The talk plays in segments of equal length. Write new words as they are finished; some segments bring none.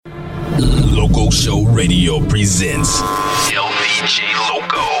Loco Show Radio presents LDJ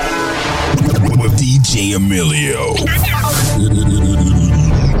Loco with DJ Emilio.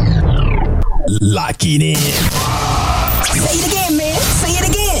 Lock it in. Say it again, man. Say it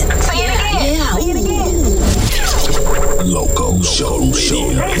again. Say it again. Yeah. Say it again. Loco Show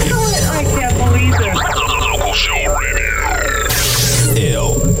Radio. I can't believe it. Loco Show Radio.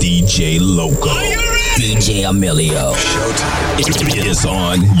 LDJ Loco. DJ Emilio. Showtime. It's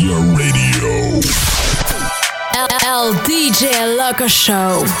on your radio. LDJ Loco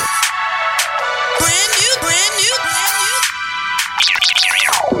Show. Brand new.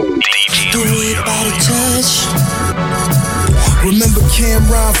 DJ Do it by the touch. Remember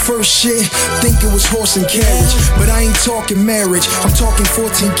Cameron first shit? Think it was horse and carriage. But I ain't talking marriage, I'm talking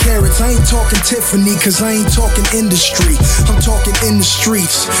 14 carats. I ain't talking Tiffany, cause I ain't talking industry. I'm talking in the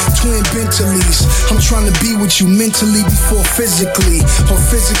streets, twin Bentleys. I'm trying to be with you mentally before physically, or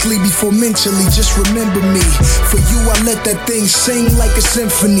physically before mentally. Just remember me. For you, I let that thing sing like a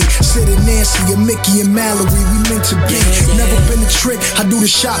symphony. Sid and Nancy and Mickey and Mallory, we meant to be. Never been a trick, I do the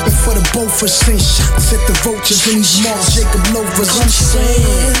shopping for the both of us. Send shots at the vultures and these Mark Jacob Loafers. I'm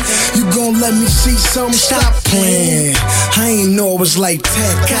saying, you gon' let me see something? Stop playing. I ain't know it was like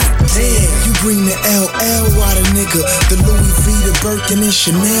that. Goddamn, you bring the LL, why the nigga? The Louis V, the Birkin and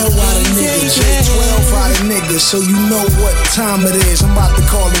Chanel, why the nigga? J12, why the nigga? So you know what time it is. I'm about to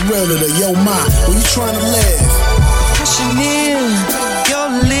call the realtor. Yo, ma, where you trying to live? Pushing in your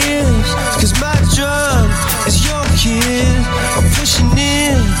lips, cause my drug is your kid. I'm pushing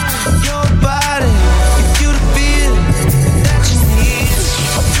in your body, give you the feel that you need.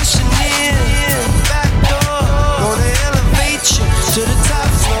 I'm pushing in, back door, gonna elevate you to the top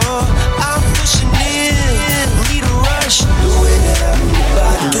floor. I'm pushing in, need a rush, the way that I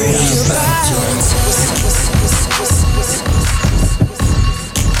move your body.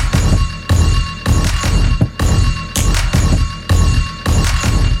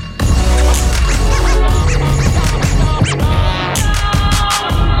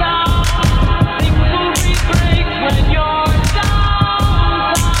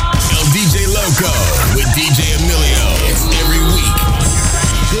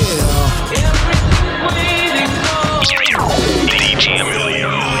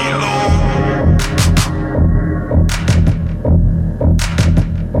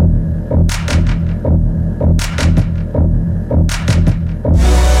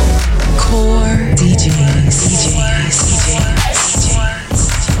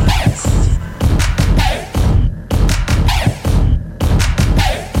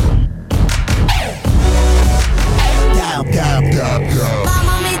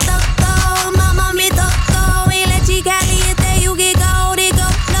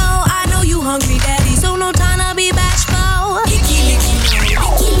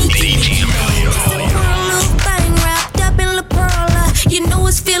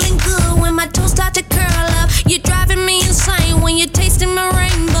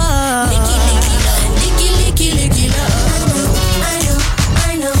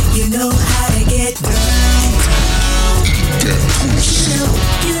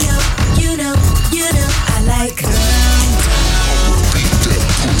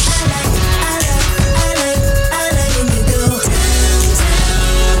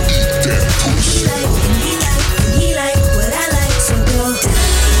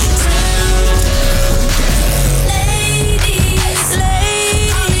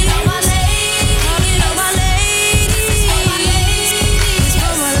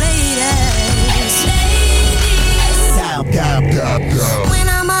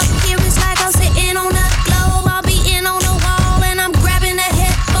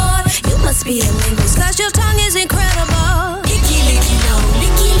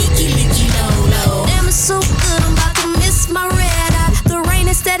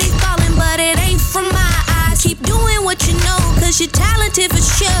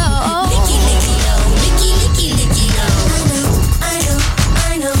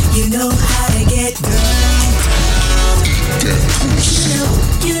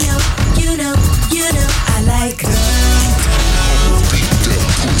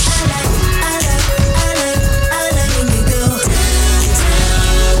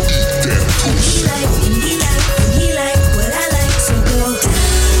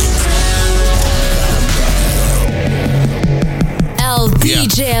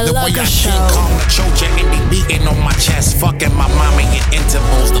 Loco Show. And be beating on my chest, fucking my mommy in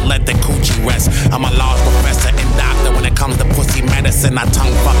intervals to let the coochie rest. I'm a law professor and doctor when it comes to pussy medicine. I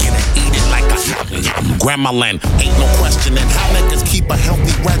tongue fucking and eat it like a gremlin. Ain't no questioning how niggas keep a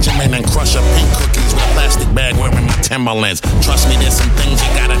healthy regimen and crush up pink cookies with a plastic bag wearing my Timberlands. Trust me, there's some things you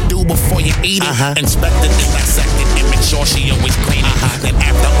gotta do before eat it, inspect it, and dissect it, and make sure she always clean it. Then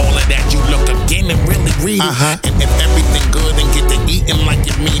after all of that, you look again and really read it. And if everything good, then get to eating like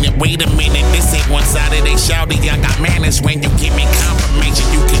you mean it. Wait a minute, this ain't one Saturday shouty. I got manners when you give me confirmation.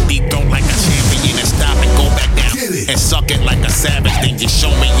 You can deep throat like a champion and stop and go back down and suck it like a savage. Then you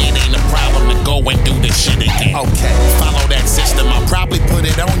show me it ain't a problem to go and do this shit again. Okay, follow that system. I'll probably put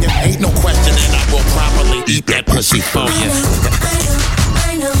it on you. Ain't no question, and I will properly eat that pussy for you.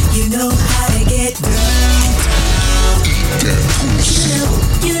 I know, you know how to get down.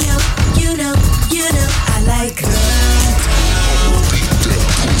 You know, I like down.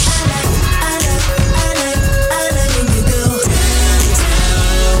 I like when you go downtown.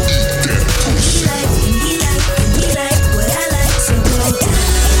 He like what I like, so go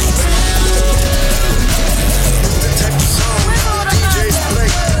downtown. The type of song DJs play.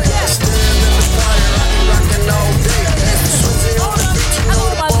 Stand in the fire, I be rockin' all day. Swizzy on the beach, you know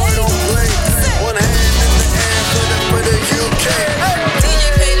the boy don't play. One hand in the air for the UK. DJ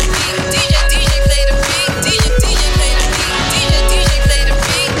play the beat, DJ play the beat, DJ play the beat, DJ play the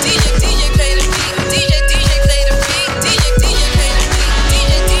beat, DJ play the beat, DJ play the beat, DJ play the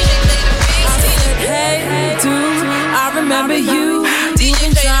beat. I said, hey, dude, I remember you. You've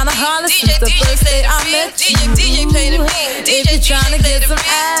been trying to holler since the first day I met you. If you're trying to get some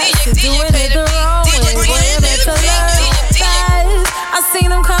ass, you're doing it the wrong way. Boy, you better learn fast. I seen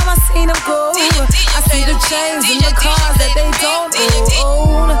them come, I seen them go. I see the chains in the cars that they don't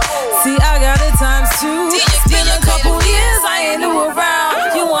own. See, I got it times two. It's been a couple years, I ain't new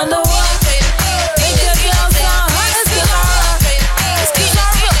around. You wonder why? Make your girl sound hot as the rock. It's 'cause I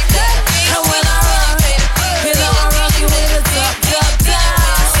rock that. And when I rock, you know I rock you with a top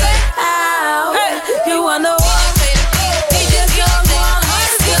down. Say, ow. You wonder why? Make your girl sound hot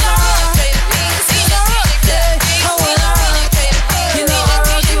as the rock. It's 'cause I rock that. And when I rock, you know I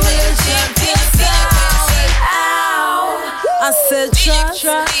rock you with a champion sound. Ow. I said,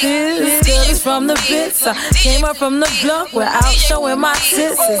 try this. Girl is from the bits. I came up from the block. We're out showing my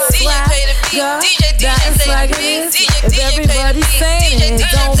tits. It's swag, girl. That is swag it is. If everybody's saying it,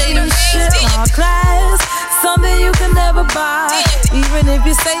 don't be shit. Our class, something you can never buy. Even if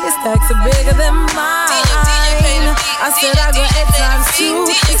you say your stacks are bigger than mine. I said I got it times two.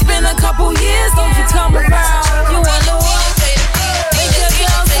 It's been a couple years, don't you come around. You wonder why? Make your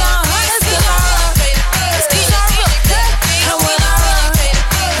girl sound hot as the rock. It's 'cause I rock that. And when I rock,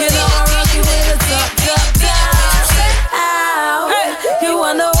 you know I rock you with a top down. Say, ow. You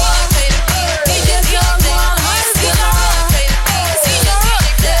wonder why? Make your girl sound hot as the rock. It's 'cause I rock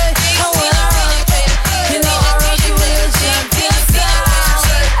that. And when I rock, you know I rock you with a champion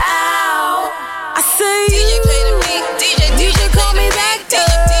sound. Ow. I say DJ play the beat, DJ call me back,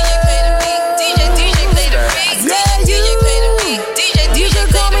 girl. DJ play the beat, DJ play the beat, DJ play the beat, DJ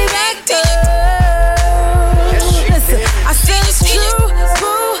call me back, girl. Listen, I said it's true,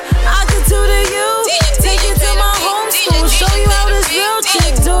 boo. I could do to you. Take you to my home school, show you how this real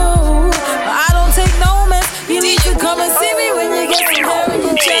chick do. But I don't take no mess. You need to come and see me when you get some hair in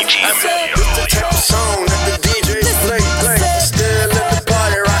your chest. I said, The type of song that the DJs play. Still at the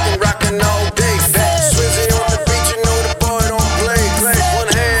party, rockin' all day. Swizzy on the beach, you know the boy don't play. One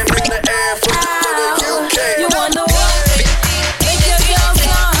hand in the air for the UK. you wonder why? Make your girl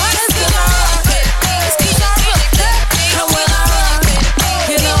sound hot as the rock. It's 'cause I rock that. And when I rock,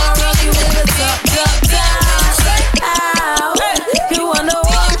 you know I rock you with a top down. Say, ow. You wonder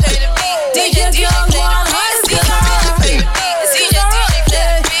why? Make your girl sound hot as the rock. It's 'cause I rock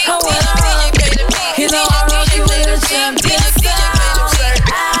that. And when I rock, you know I rock you with a champion sound.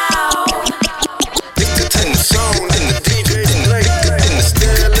 Ow. In the song that the DJs play.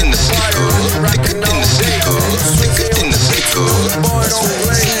 Still at the party, rockin' all day. Swizzy on the beach, you know the boy don't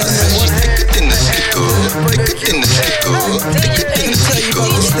play. One hand in the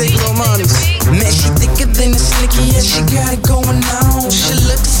Man, she thicker than a slicky, yeah, she got it going on. She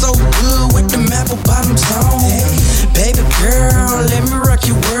looks so good with them apple bottoms on. Baby girl, let me rock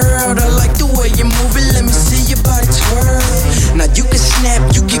your world. I like the way you move it, let me see your body twirl. Now you can snap,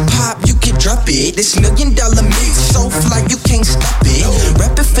 you can pop, you can drop it. This $1 million mix, so fly, you can't stop it.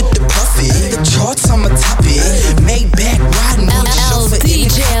 Rap it for the profit, the charts, I'ma top it. Made back riding on the show for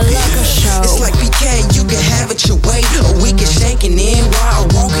DJ Loco Show. It's like BK, you can have it your way. A week of shaking in while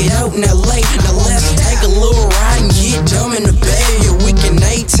I walk it out in LA. Now let's take a little ride and get dumb in the bay. A week in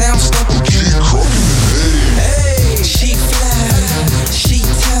A-Town, stuck with Hey, she fly, she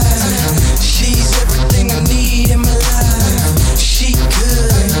tight, she's everything I need in my life. She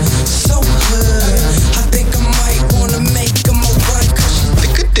good, so good. I think I might wanna make her my wife, 'cause she's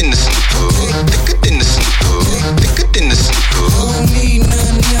thicker than the snooper, thicker than the snooper.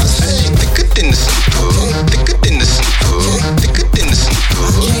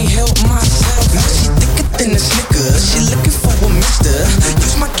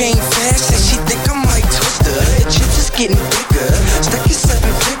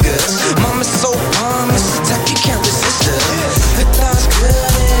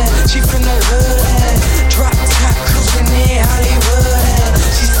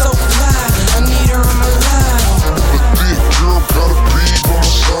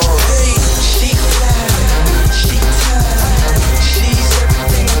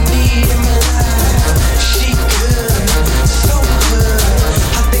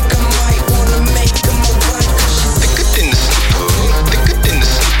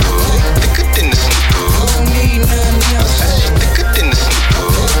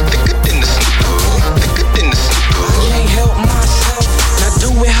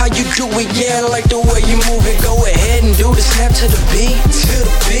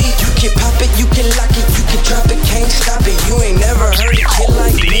 can't stop it. You ain't never heard a kid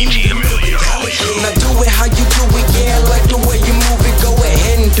like me. Now do it how you do it, yeah, I like the way you move it. Go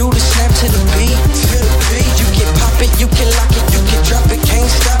ahead and do the snap to the beat, to the beat. You can pop it, you can lock it, you can drop it,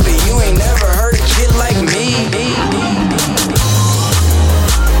 can't stop it. You ain't never heard a kid like me.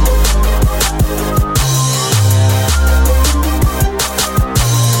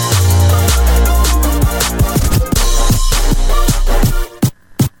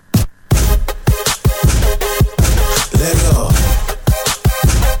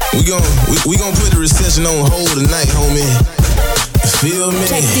 We gon' put the recession on hold tonight, homie. Feel me?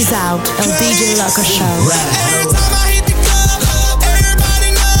 Check this out, El DJ Loco Show. Every time I hit the club,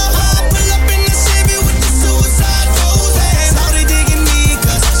 everybody know I pull up in the Chevy with the suicide doors. How they digging me,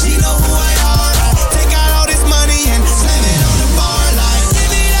 cause she know who I are. Take out all this money and slam it on the bar like, give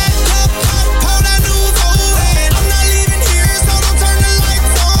me that cup, pour that Nouveau. I'm not leaving here, so don't turn the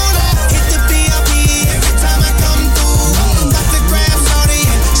lights on. Hit the VIP every time I come through. Got the grab shorty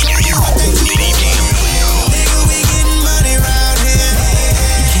and show you what they do. Nigga, we getting money round here.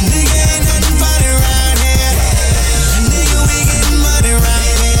 Nigga, ain't nothing funny round here. Nigga, we getting money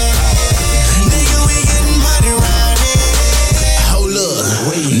round here. Nigga, we getting money round here. Hold up,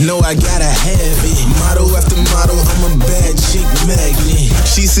 know I gotta have it. Model after model, I'm a bad chick magnet.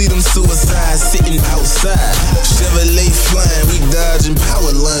 She see them suicides sitting outside. Chevrolet flying, we dodging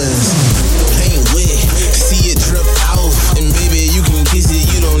power lines. Paint wet, see it drip out. And baby, you can kiss it,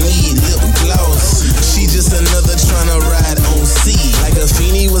 you don't need lip gloss. She just another tryna ride on C. Like a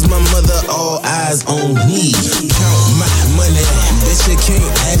Feeny was my mother, all eyes on me. Count my money, bitch, you can't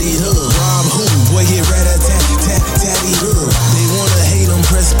add it up. Rob who? Boy, get rat-a-tat-tat-tatty up. They wanna hate on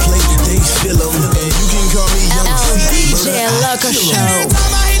press play, they feel them. And you can call me Young El C. DJ Loco Show. Every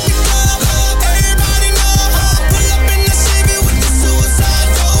time I hit the club, everybody know I pull up in the Chevy with the suicide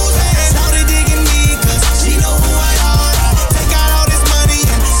doors. How they digging me, cause she know who I are. Take out all this money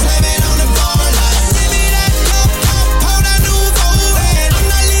and slam it on the bar like, give me that cup, pour that Nouveau. I'm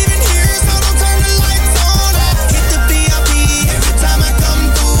not leaving here, so don't turn the lights on. Hit the VIP every time I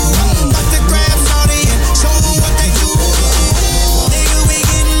come through. Got the grab shorty and show you what they do. Nigga, we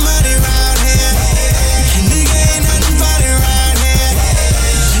getting money round here. Nigga, ain't nothing funny round here.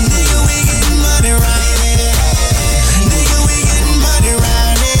 Nigga, we getting money round here. Nigga, we getting money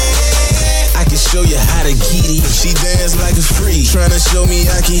round here. I can show you how to get it. She dance like a freak, tryna show me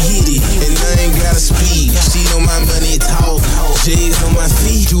I can hit it. And I ain't gotta speak. She know my money talk. J's on my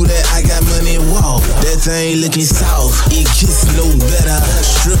feet, do that, I got money walk. That thing looking soft, it gets no better.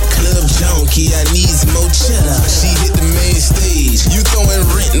 Strip club junkie, I need some more cheddar. She hit the main stage, you throwing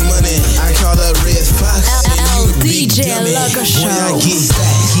rent money. I call her Red Fox, and you a big DJ dummy. Loco Boy, Show. I get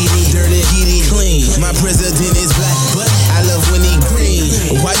back, get it dirty, get it clean. My president is black, but I love when he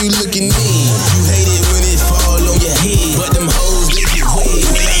green. Why you looking mean? You hate it when it fall on your head, but them hoes they get wet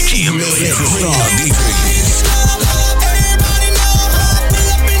when I see them in that green. Everybody know I pull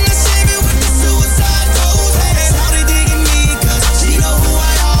up in the Chevy with the suicide doors. How they digging me, cause she know who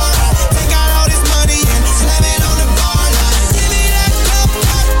I are. Take out all this money and slam it on the bar like, give me that cup,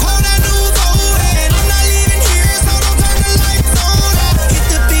 pour that Nouveau. I'm not leaving here, so don't turn the lights on. Hit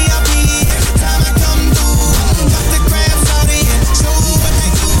the VIP every time I come through. Got the grab shorty and show you what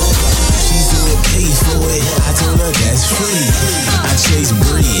they do. She said pay for it, I told her that's free. I chase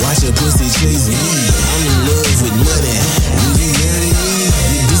bread, watch her pussy chase me. I'm in love with money. When you marry me,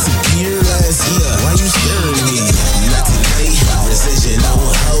 you disappear last year. Why you staring me? Not tonight, recession on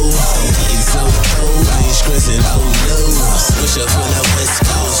hold. It's so cold, I ain't stressing, oh no. Switch up on the West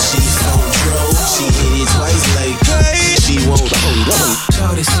Coast, she phone pro. She hit it twice like, she won't hold.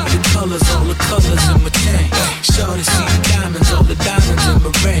 Shawty see the colors in my chain. Shawty see the diamonds, all the diamonds in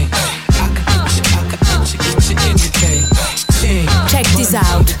my ring. I can get you anything. Check this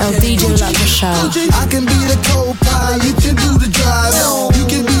out, El DJ Loco Show. I can be the co-pilot, you can do the driving. You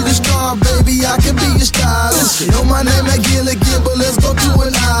can be the star, baby, I can be your stylist. Know my name like Gilligan, but let's go to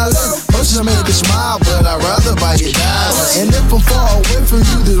an island. Most of make you smile, but I'd rather buy your diamonds. And if I'm far away from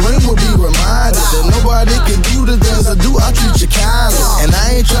you, this ring will be reminded that nobody can do the things I do, I treat you kindly. And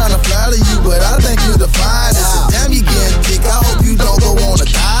I ain't trying to flatter you, but I think you're the finest. And damn, you getting thick, I hope you don't go on a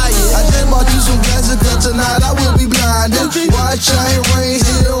diet. I just bought you some glasses, cause tonight I will be blinded. Watch chain rings,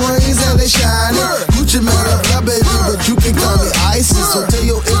 earrings, and they shining. Gucci made a fly, baby, but you can call me ISIS. So tell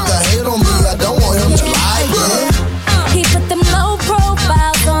your if the hate on me, I don't want him to like it. He put them low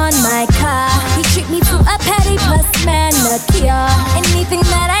profiles on my car. He treat me to a petty plus manicure. Anything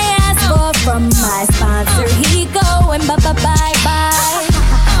that I ask for from my sponsor, he go and bye-bye.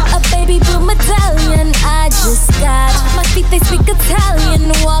 A baby blue medallion I just got. My feet, they speak Italian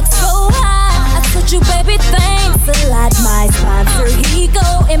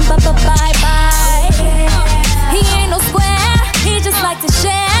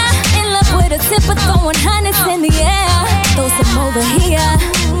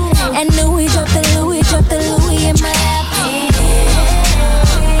And Louis dropped the Louis in my lap.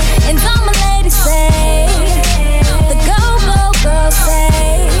 And all my ladies say, the go-go girls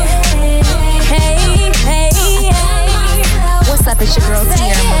say, hey, hey, hey. What's up, it's your girl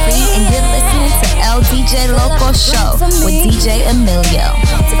Tierra Marie, and you're listening to LDJ Loco Show with DJ Emilio.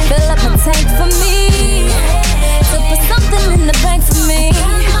 To fill up a tank for me, to put something in the bank for me.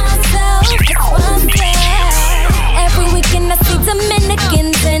 Every weekend I see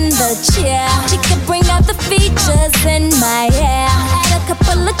Dominicans in the chair. She could bring out the features in my hair. Add a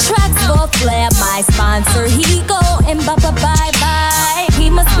couple of tracks for flair. My sponsor, he go and bye-bye. He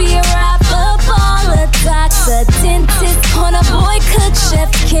must be a rapper, baller, doctor, dentist, corner boy, cook,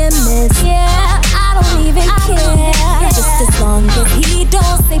 chef, chemist. Yeah, I don't even care. Just as long as he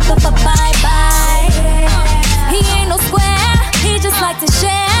don't say bye-bye. He ain't no square, he just like to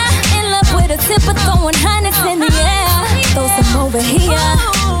share. In love with a tipper, throwing hundreds in the air. Throw some over here.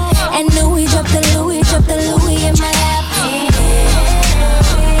 And Louis dropped the Louis in my lap.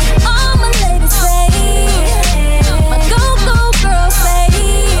 All my ladies say, my go-go girls say,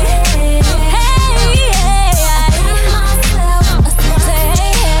 hey, hey, myself say,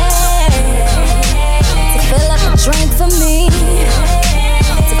 to fill up a drink for me,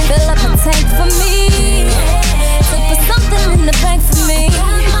 to fill up a tank for me, to put something in the bank for me.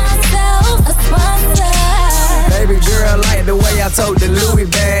 Myself a sponsor. Baby girl like the way I tote the Louis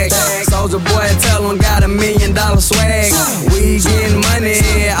bag. Soldier boy tell him got $1 million swag. We getting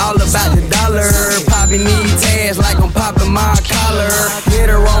money, all about the dollar. Poppy need tags like I'm popping my collar. Hit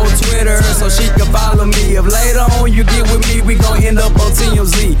her on Twitter so she can follow me. If later on you get with me, we gon' end up on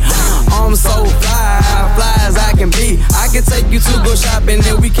TMZ. I'm so fly as I can be. I can take you to go shopping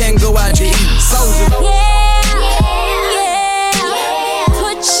and we can go out to eat. Soldier.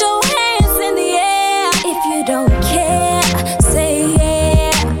 Put your hands in the air if you don't care. Say yeah.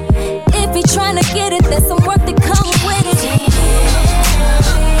 If you're trying to get it, there's some work that comes with it.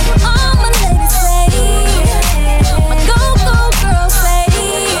 All my ladies say, my go-go girls say,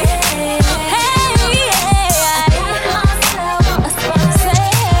 hey, myself say,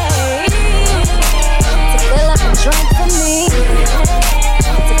 to fill up a drink for me,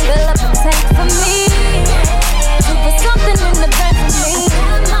 to fill up a tank for me, to put something in the bank for me.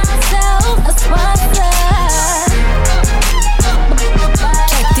 Myself a sponsor.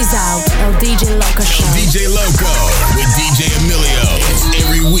 Check this out, LDJ Loco Show. DJ Loco with DJ Emilio. It's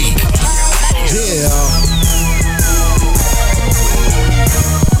every week. Yeah.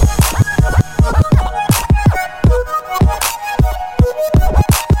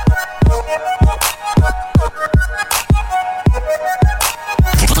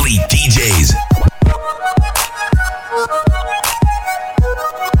 Fleet DJs.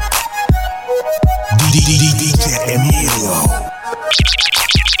 DJ Emilio.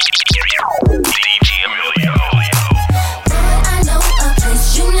 I know a place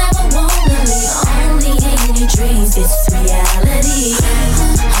you never wanna leave, only in your dreams. It's reality.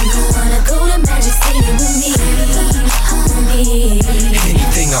 You wanna go to Magic City with me, homie.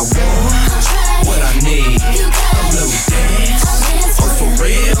 Anything I want, what I need, a little dance, oh for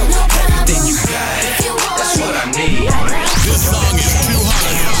real, everything you got, that's what I need. This song is too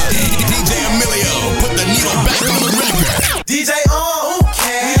hot. DJ Emilio, put the needle back on the record. DJ on,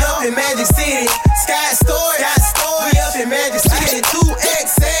 we up in Magic City, Sky Store, we up in Magic City,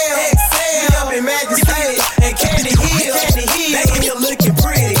 2XL, we up in Magic City, and Candy Hill, they in here looking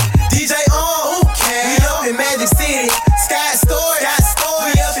pretty. DJ on, we up in Magic City, Sky Store,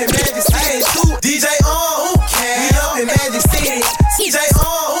 we up in Magic City, DJ on, we up in Magic City, DJ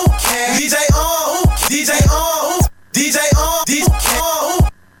on, DJ on, DJ on, DJ on, DJ on,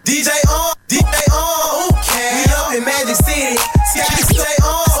 DJ on, DJ on, we up in Magic City, Sky Store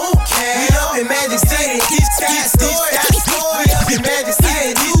on, we up in Magic City, Sky Store, we up in Magic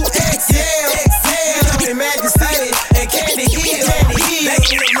City, UXL, we up in Magic City, and Candy Hill, they in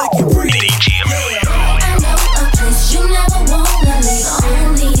here looking pretty. I know a place you never wanna leave,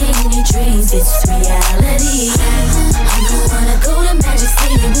 only in your dreams. It's reality. You wanna go to Magic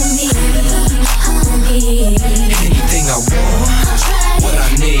City with me, homie. Anything I want, what I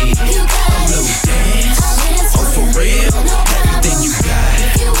need, a little dance, oh for real, everything you got,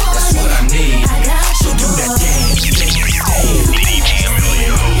 that's what I need. So do that dance,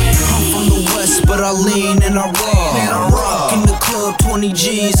 I'm from the west, but I lean and I rock. In the club, 20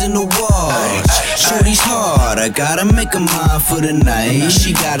 G's in the wall. Shorty's hard, I gotta make a mind for the night.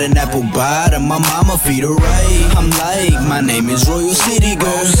 She got an apple bite and my mama feed her right. I'm like, my name is Royal City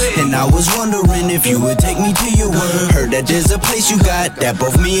Girl, and I was wondering if you would take me to your word. Heard that there's a place you got that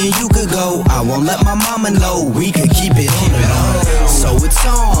both me and you could go. I won't let my mama know, we could keep it on the low. So it's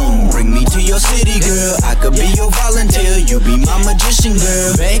on. volunteer, you be my magician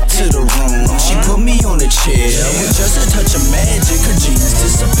girl. Back to the room, she put me on a chair. With just a touch of magic, her jeans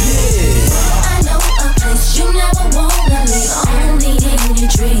disappeared. I know a place you never wanna leave, only in your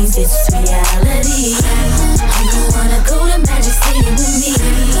dreams, it's reality. You wanna go to Magic City with me,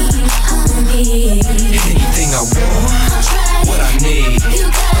 Anything I want, what I need, you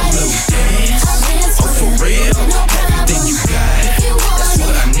got a little dance, oh for real, everything you got, that's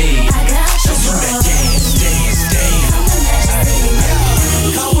what I need. Just do that dance.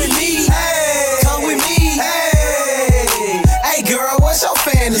 Come with me, come with me, hey girl, what's your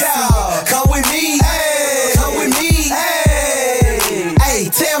fantasy? Come with me, come with me, hey,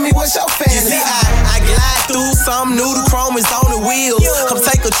 tell me what's your fantasy? I glide through something new, the chrome is on the wheels. Come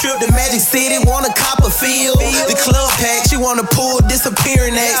take a trip to Magic City, wanna cop a feel. The club pack, she wanna pull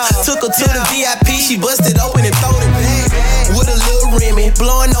disappearing acts. Took her to the VIP, she busted open and throwed it back. With a little Remy,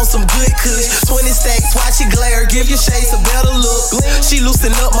 blowing on some good kush. 20 stacks, watch it glare, give your shades a better look. She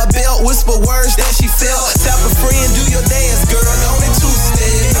loosened up my belt, whisper words that she felt. Tap a friend, do your dance, girl, on it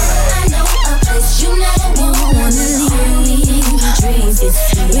two-step. I know a place you never wanna leave, dreams,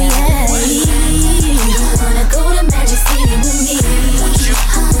 it's reality. You wanna go to Magic City with me,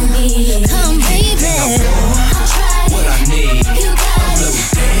 come baby, What I need, you got it,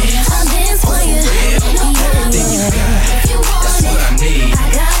 I'll dance for you, everything you got, that's what I need. I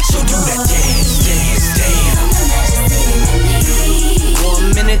got So do that dance.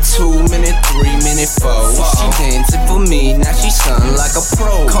 1 minute, 2 minute, 3 minute, 4. She dancing for me, now she sound like a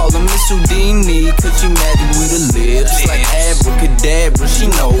pro. Call her Miss Houdini, cause she magic with her lips. Like abracadabra, she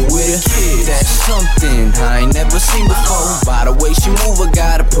know where to hit. That's something I ain't never seen before. By the way she move, I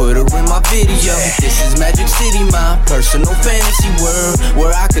gotta put her in my video. This is Magic City, my personal fantasy world,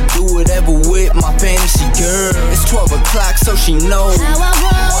 where I could do whatever with my fantasy girl. It's 12 o'clock, so she knows how I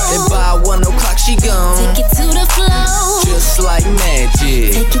roll. And by 1 o'clock she gone. Take it to the flow, just like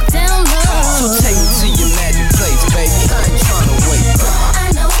magic. take it down low. So take me to your magic place, baby. I ain't tryna wait. I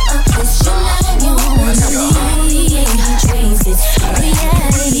know a place you never wanna leave, dreams, it's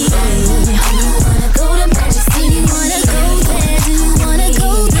reality. You wanna go to Magic City, wanna go there, do you wanna go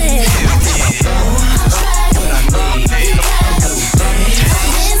there? What I need,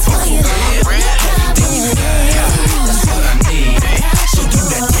 Dance for you, that's what I need. So do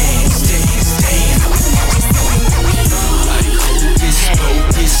that dance. Like hocus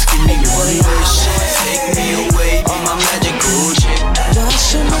pocus, give me one wish. Take me away, be my magical chick.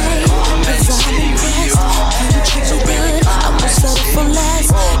 What's your name? Cause I'm impressed. You treat me good, I won't settle for less.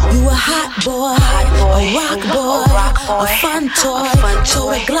 You a hot boy, a rock boy, a fun toy,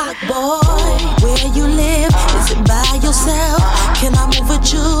 total Glock boy. Where you live? Is it by yourself? Can I move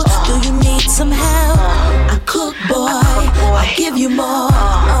with you? Do you need some help? I cook, boy, I give you more.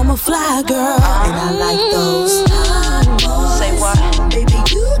 I'm a fly girl, and I like those hot boys. Say what? Baby,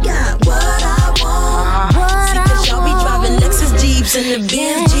 you got what I want. See, cause y'all be driving Lexus Jeeps and the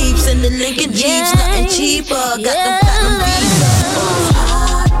Benz Jeeps and the Lincoln Jeeps, nothing cheaper. Got them platinum visas.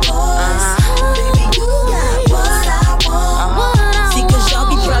 Hot boys, baby, you got what I want. See, cause y'all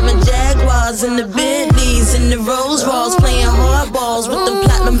be driving Jaguars and the Bentleys and the Rolls Royce, playing hardballs with them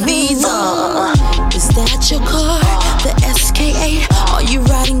platinum visas. Is that your car? The SK8? Are you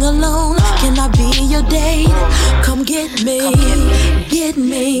riding alone? Can I be your date? Come get me, get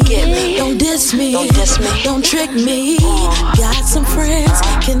me. Don't diss me, don't trick me. Got some friends,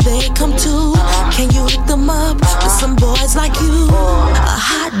 can they come too? Can you hook them up with some boys like you? A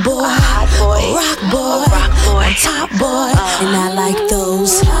hot boy, a rock boy, a top boy, and I like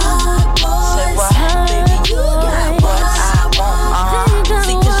those hot boys. Baby, you got what I want.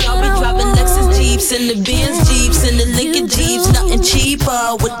 See, cause y'all be driving Lexus Jeeps and the Benz Jeeps and the Lincoln Jeeps, nothing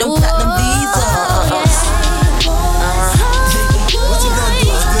cheaper with them platinum visas.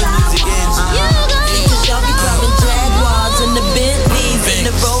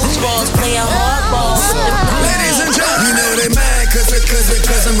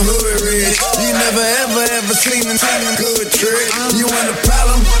 Cause I'm hood rich. You never ever seen a good trick. You want a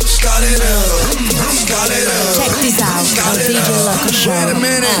problem? Start it up. Check this out, the DJ Loco Show. Wait a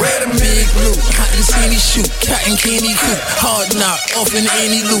minute. Big blue, cotton candy shoot, cotton candy coop, hard knock, off in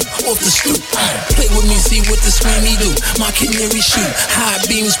any loop, off the stoop. Play with me, see what the swingy do. My canary shoot, high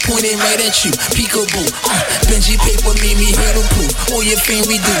beams pointing right at you. Peekaboo, Benji paper made me handle proof. All your fame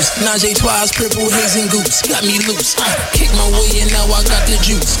reduced. Najee Twice, purple haze and goops, got me loose. Kick my way and now I got the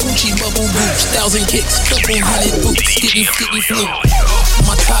juice. Gucci bubble boots, 1,000 kicks, couple hundred boots, skitty flu.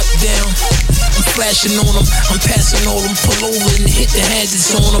 My top down, I'm flashing on them, I'm passing all them, pull over and hit the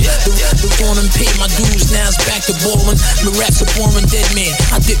hazards on them. The one and paid my dues, now it's back to ballin'. The raps are boring, dead man,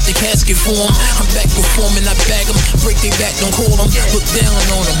 I dip the casket for them. I'm back performing, I bag them, break their back, don't call them. Look down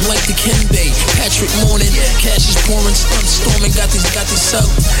on them, like the Ken Bay, Patrick Morning. Cash is pouring, stunt storming, got this up.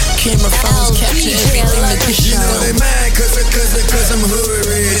 Camera phones capture everything that this shit. You know they mad cause I'm hood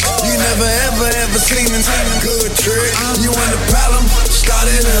rich. You never ever seen good trick. You want a problem? Start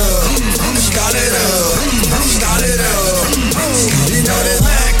it up. Start it up. Start it up. You know they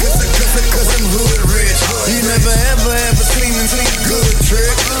mad cause I'm hood rich. You never ever seen good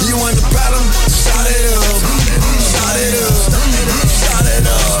trick. You want a problem? Start it up. Start it up. Start it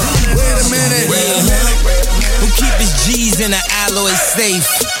up. Wait a minute. Who keep his G's in an alloy safe?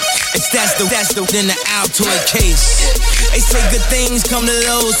 It's that's the in the Altoid case. They say good things come to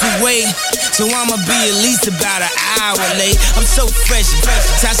those who wait, so I'ma be at least about an hour late. I'm so fresh,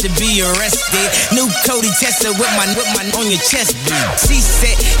 I should be arrested. New Cody Tester with my on your chest, dude. She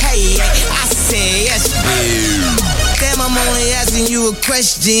said, hey, I said yes, dude. Damn, I'm only asking you a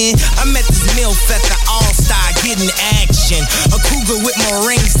question. I met this MILF at the All-Star getting action. A cougar with more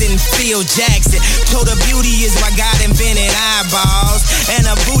rings than Phil Jackson. Told her beauty is why God invented eyeballs, and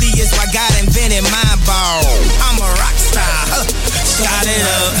a booty is why God invented my ball. I'm a rock star. Start it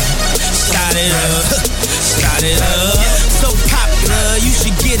up. Start it up. Start it up. So popular, you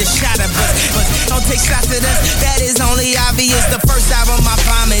should get a shot of us. But don't take shots at us, that is only obvious. The first album I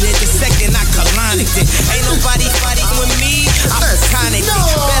vomited, the second I colonicked it. Ain't nobody fighting with me, I'm iconic.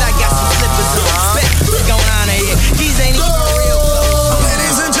 Bet I got some slippers on. Bet we gon' honor it. These ain't even real clothes.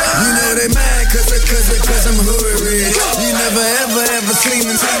 Ladies and gentlemen, you know they mad cause I'm hood rich. You never ever seen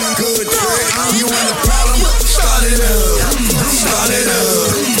good trick. You want a problem? Start it up. Start it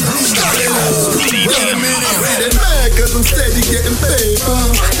up. Start it up. Wait a minute. They mad cause I'm steady getting paper.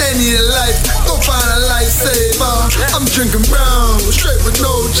 They need a life, go find a lifesaver. I'm drinking brown, straight with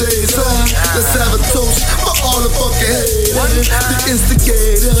no chaser. Let's have a toast for all the fucking haters. The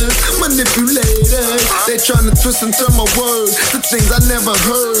instigators, manipulators. They tryna twist and turn my words to things I never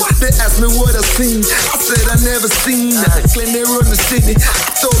heard. They asked me what I seen, I said I never seen. I claim they run the city, I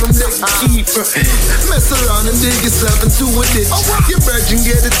told them they can keep. Mess around and dig yourself into a ditch. Your virgin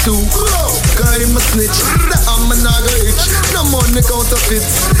get it too. Cause I'm a snitch, that I'm a naga itch. No money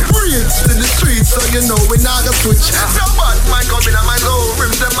counterfeits. Rich to the streets, so you know we naga switch. No bad man coming on my zone,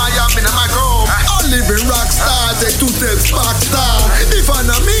 rims them I am in my chrome. All living rock star, take 2 steps back star. If I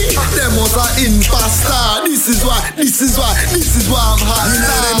know me, them was a imposter. This is why I'm hot. You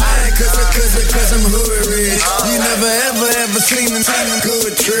know they mad cause I'm hood rich. You never ever seen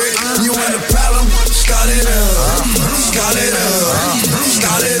good trick. You want a problem? Start it up. Start it up.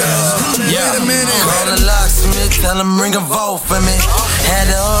 Start it up. Wait a minute. Call the locksmith, tell him ring a vault for me. Had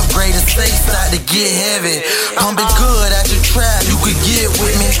to upgrade the safe, start to get heavy. Pump it good at your trap, you could get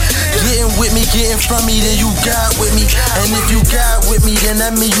with me. Getting with me, getting from me, then you got with me. And if you got with me, then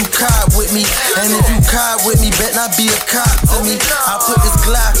that mean you caught with me. And if you caught with me, bet not be a cop to me. I put this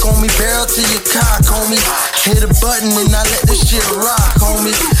Glock on me, barrel to your cock, homie. Hit a button and I let this shit rock,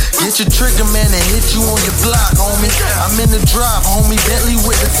 homie. Get your trigger man and hit you on your block, homie. I'm in the drop, homie, Bentley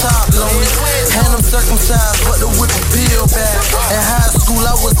with the top, lonely. Hand them circumcised, but the whip a peel back. In high school,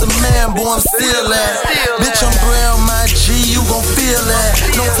 I was the man, boy, I'm still at. Bitch, I'm brown, my G, you gon' feel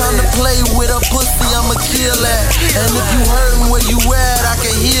that. No time to play with a pussy, I'ma kill that. And if you hurtin' where you at, I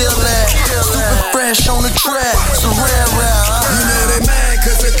can heal that. Super fresh on the track, so rare. You know they mad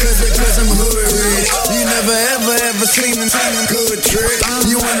cause I'm hood rich. You never ever seen good trick.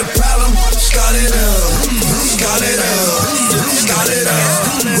 You want a problem? Start it up. Start it up. Start it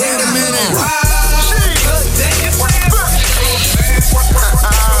up. Wait a minute.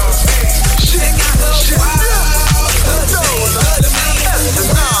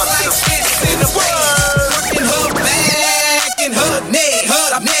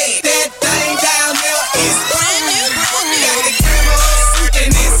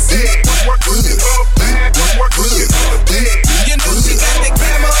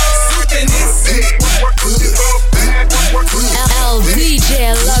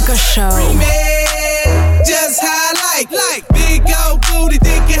 DJ Loco Show. Just high like big old booty,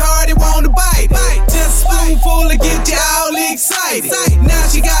 thinking hard and wanna bite. Just spoonful to get you all excited. Now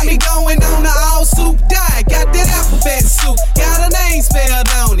she got me going on the all soup diet. Got that alphabet soup, got her name spelled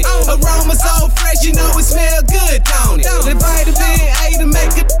on it. Aroma so fresh, you know it smell good, don't it? The vitamin A to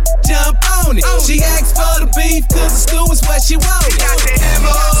make it jump on it. She asked for the beef, cause the stew is what she wanted.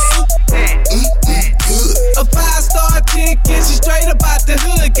 A 5-star chicken, she straight up out the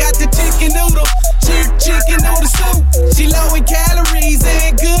hood. Got the chicken noodle soup. She low in calories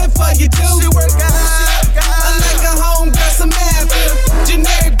and good for you do. She work out. Like a homegirl, Samantha.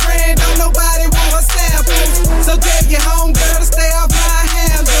 Generic brand, don't nobody want her samples. So tell your homegirl to stay off my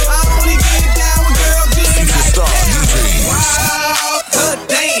handle. I only get down with girl Jim like that. Wow, her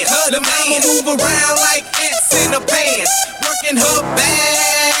dance. The mama move around like ants in a pants. Working her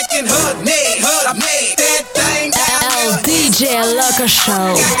back and her neck. Her neck. That thing down. DJ Loco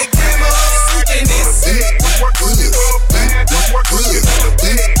Show. And it's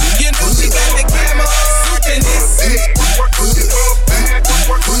you know she got the camera and it's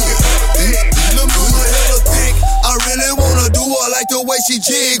the mama hella thick. I really wanna do her like the way she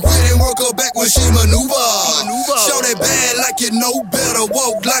jig with it, work her back when she maneuver. Show that bad like you know better,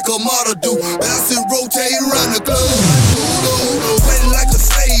 walk like a model do. Bounce and rotate around the club. Wetting like a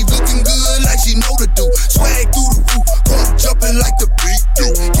slave, looking good like she know to do. Swag through the roof, pump jumping like the beat do.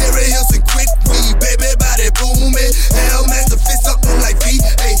 Carry hills and quick weed, baby body booming. Hell master fist something like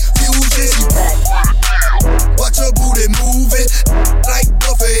V8 fusion. Watch her booty moving like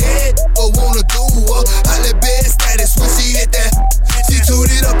Buffett head, or wanna do her. I let bed status when she hit that. She toot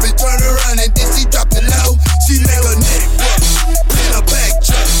it up and turn around and then she drop it low. She make her neck work, then her back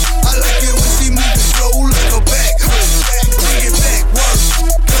jerk. I like it when she move it slow like a back hurt. Bring it back, work,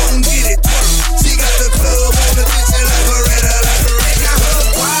 don't get it twerk. She got the club on the bitch and like a red eye, like a red eye.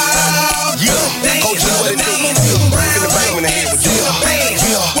 wow. Yeah, oh, you what it do? In the back when the head was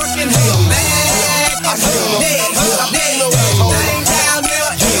Working her back, her neck, her thing down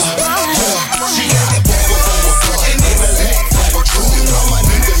there. She got the bubble and it's all my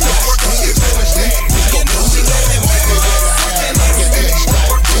niggas got scared. You know she got that money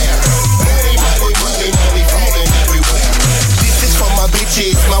falling everywhere. This is for my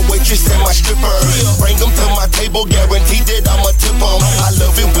bitches, my waitress and my strippers. Bring them to my table, guaranteed that I'ma tip them. I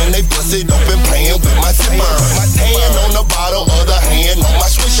love it when they bust it open, playing with my zipper. My hand on the bottle, other hand on my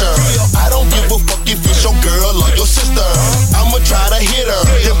swisher. I don't give a fuck if it's your girl or your sister. I'ma try to hit her,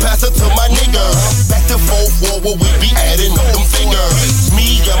 then pass her to my nigga. Back to 4-4 where we be adding up them fingers.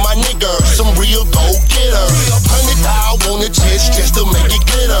 Me and my nigga, some real go-getters. 100,000 on the chest just to make it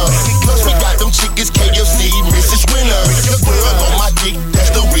glitter. Plus we got them chickens, KFC, Mrs. Winner. Your girl on my dick,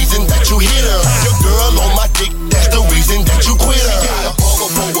 that's the reason that you hit her. Your girl on my dick, that's the reason that you quit her. She got a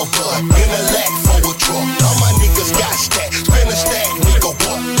bubble for a butt, in a lack for a truck. All my niggas got stacks, spend a stack, nigga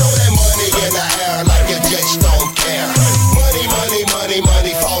what? Throw that money in the air like you just don't care. Money, money, money,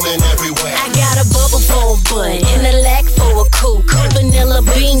 money falling everywhere. I got a bubble for a butt and a lack for a coupe. Vanilla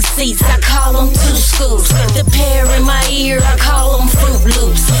bean seats, I call them 2 scoops. The pear in my ear, I call them Fruit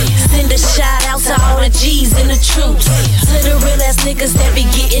Loops. Send a shout out to all the G's and the troops. To the real ass niggas that be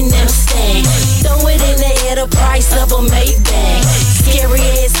getting them stacks. Throw it in the air, the price of a Maybach. Scary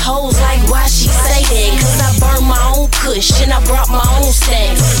ass hoes like why she say that? Cause I burned my own kush and I brought my own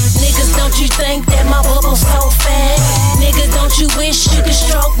stacks. Niggas, don't you think that my bubble's so fat? Nigga, don't you wish you could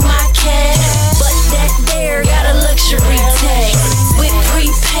stroke my cat? But that there got a luxury tag. With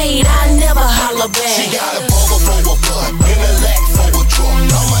prepaid, I never holler back. She got a bubble for a butt, in a lack for a truck.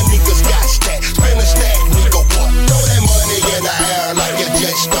 All my niggas got stacks, spend a stack, nigga what? Throw that money in the air like you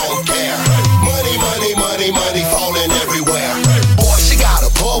just don't care. Money, money, money, money falling everywhere. Boy, she got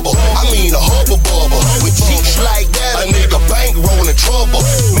a bubble, I mean a hubba bubble. With cheeks like that, a nigga bank rolling trouble.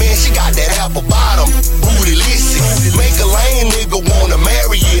 Man, she got that apple bottom, booty listen. Make a lame nigga wanna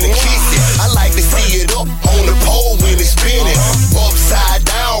marry it and kiss it. I like to see it up on the pole when it's spinning. Upside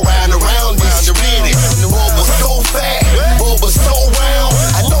down, round and round, this the minute. The rubber so fat, bubba so round.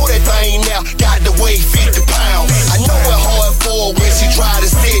 I know that thing now got to weigh 50 pounds. I know it hard for her when she try to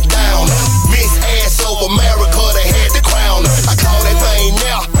sit down. Miss Ass of America, they had the crown. I call that thing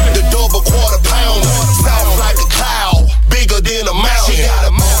now the double quarter pounder. Sound like a cloud, bigger than a mountain. She got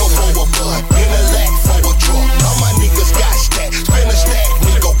a bubble for a butt, in a lack for a truck. All my niggas got stacks, spend a stack,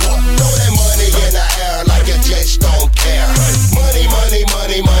 nigga what? Throw that money in the air like you just don't care. Money, money,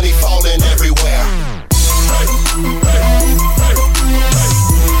 money, money falling everywhere.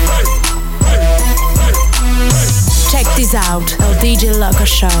 Check this out, El DJ Loco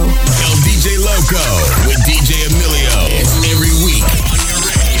Show. El DJ Loco with DJ Emilio every week.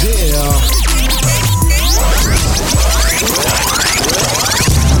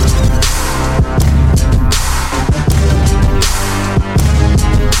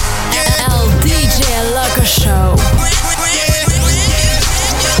 El DJ Loco Show.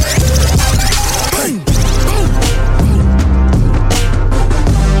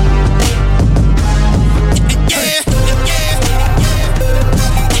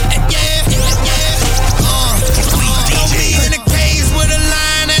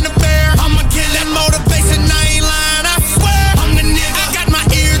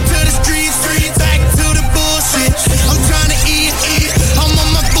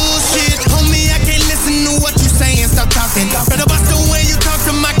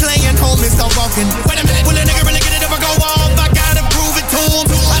 talking. Wait a minute, will a nigga really get it if I go off? I gotta prove it to him.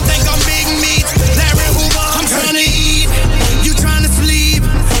 I think I'm big meat, Larry Hoover. I'm trying to eat, you trying to sleep.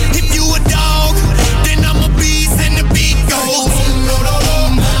 If you a dog, then I'm a beast and the beat goes.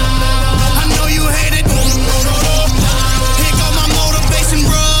 I know you hate it. Here go my motivation,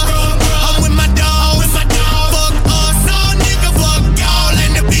 bruh. I'm with my dogs. Fuck us all, nigga. Fuck y'all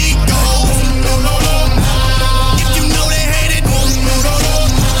and the beat goes. If you know they hate it,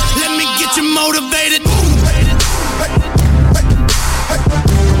 let me get you motivated.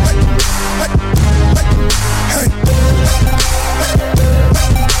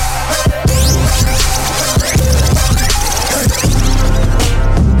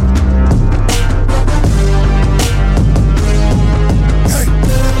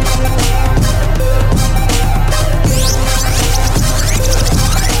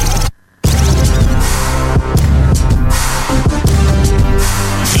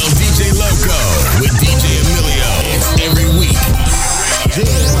 Yo, DJ Loco with DJ Emilio every week.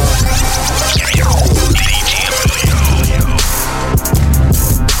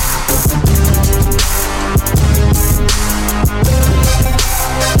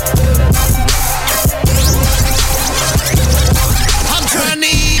 I'm trying to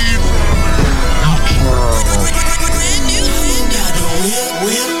eat.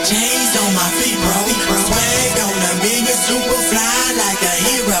 Whip chains on my feet, bro. Swag on a million, super fly like a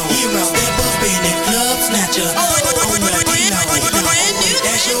hero. Step up in the club, snatch her on the kilo.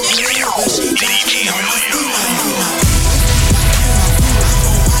 That's your girl, but she jumping on my stilo.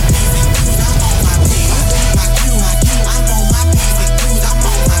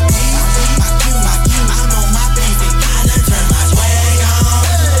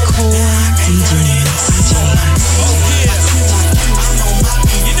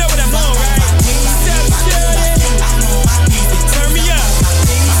 You know what I'm on, right? Turn me up,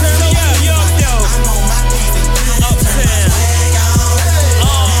 yo. Uptown.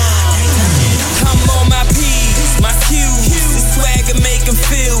 I'm on my P's, my Q's. The swagger make 'em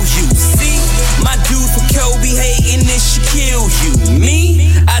feel you. See, my dude for Kobe hating this should kill you.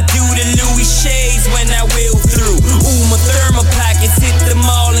 Me, I do the Louis shades when I wheel through. Ooh, my thermal pockets hit the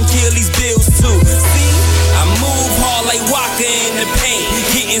mall and kill these bills too. See, I move hard like Waka in the paint.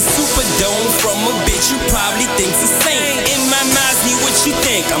 Getting super dome from a bitch you probably think's a saint. In my Mosby, what you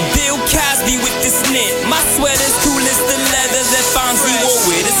think? I'm Bill Cosby with this knit. My sweater's cool as the leather that Fonzie wore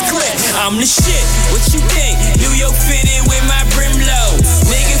with his clip. I'm the shit, what you think? New York fitted with my brim low.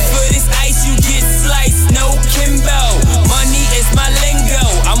 Nigga, for this ice you get sliced, no Kimbo. Money is my lingo,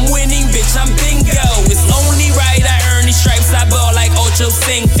 I'm winning, bitch, I'm bingo. It's only right I earn these stripes, I ball like Ocho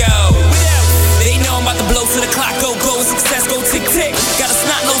Cinco. They know I'm about to blow to the clock, go, and success go tick, tick. Got a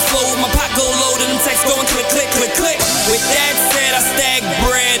snot nose flow with my pot go low, and them texts going click, click, click, click. With that said, I stack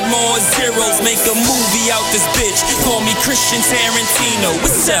bread, more zeros, make a movie out this bitch. Call me Christian Tarantino,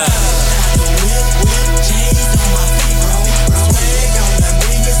 what's up? Chains on my feet, bro. Swag on a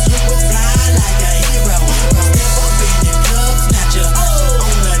million, super fly like a hero. Step up in the club, snatch her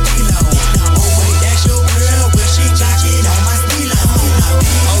on the kilo. Oh wait, that's your girl, but she jocking on my stilo.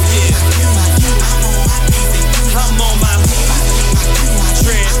 Oh yeah, I'm on my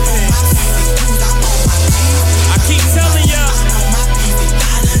trend. I keep telling y'all, nothing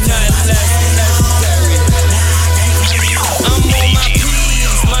less necessary. I'm on my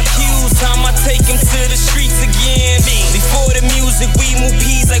P's, my Q's, time I take 'em to the streets again. Before the music, we move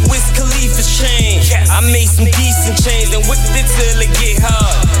P's like Wiz Khalifa's chain. I made some decent chains and whipped it till it get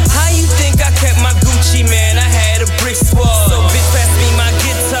hard. How you think I kept my Gucci, man? I had a brick squad. So bitch, pass me my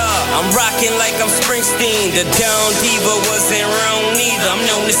guitar. I'm rocking like I'm Springsteen. The down diva wasn't wrong neither. I'm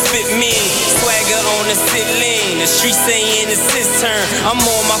known to spit mean. Swagger on the sit lane. The street saying it's his turn. I'm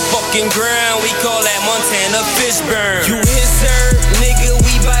on my fucking ground. We call that Montana Fishburne. You his her, nigga.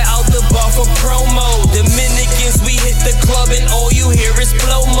 We buy out the bar for promo. Dominicans, we hit the club and all you hear is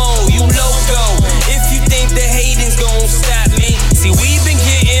blow-mo. You loco. If you think the hating's gon' stop me, see we've been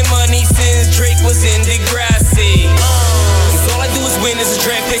getting money since Drake was in Degrassi. Cause all I do is win. It's a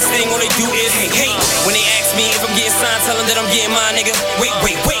draft picks thing. All they do is hate. When they ask me if I'm getting signed, tell them that I'm getting my nigga. Wait.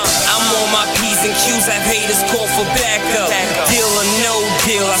 I'm on my P's and Q's. Have haters call for backup. Deal or no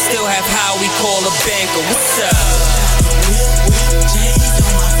deal, I still have how we call a banker. What's up? Chains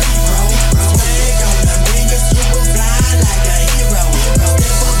on my feet, bro. Swag on a million, super fly like a hero.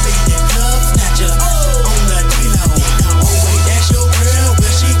 Step up in the club, snatch her on the kilo. Oh wait, that's your girl,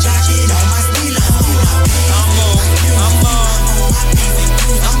 but she jocking on my stilo. I'm on.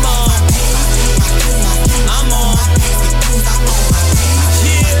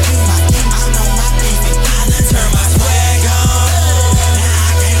 Turn my swag on.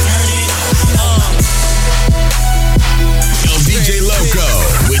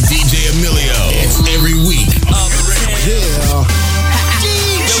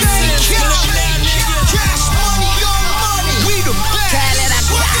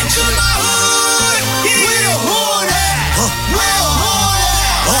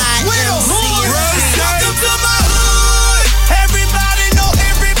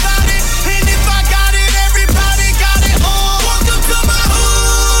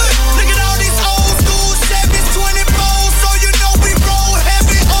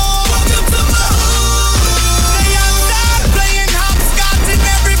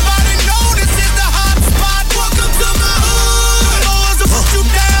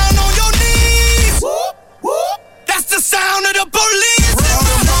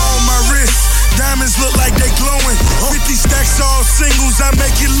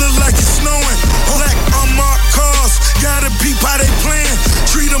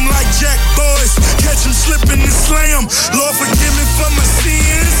 am. Lord, forgive me for my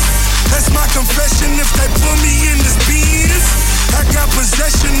sins. That's my confession if they put me in this Benz. I got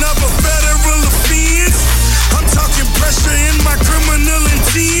possession of a federal offense. I'm talking pressure in my criminal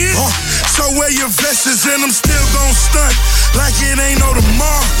intent. So wear your vests and I'm still gon' stunt like it ain't no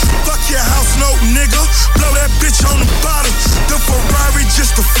tomorrow. Fuck your house note, nigga. Blow that bitch on the bottom. The Ferrari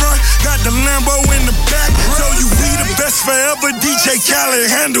just the front, got the Lambo in the back. Tell you we the best forever. DJ Khaled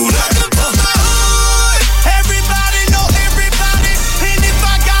handle that. Everybody know everybody, and if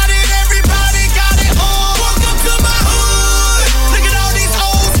I got it, everybody got it all. Welcome to my hood. Look at all these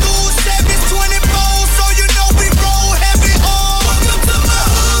old school Chevys 24, so you know we roll heavy on. Welcome to my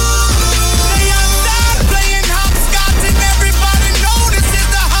hood. They outside playing hopscotch, and everybody know this is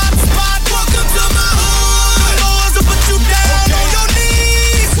the hot spot. Welcome to my hood. Lords will put you down on your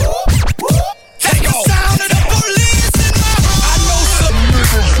knees. Take the sound of the police in my hood. I know some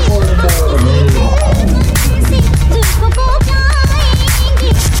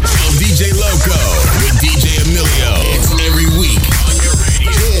DJ Loco with DJ Emilio. It's every week on your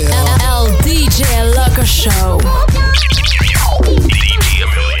radio. El DJ Loco Show. DJ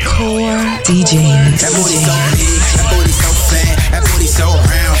Emilio. Core DJs. That booty so big, that booty so fat, that booty so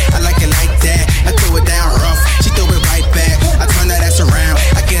round. I like it like that. I throw it down rough, she throw it right back. I turn that ass around,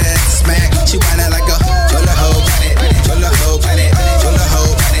 I get that ass smack. She whine out like a hula hoop, hula hoop, hula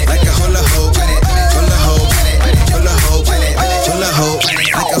hoop, like a hula hoop, hula hoop, hula hoop, hula hoop,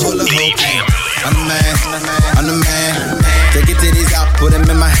 like a hula hoop. I'm the man, I'm the man. Take your titties out, put them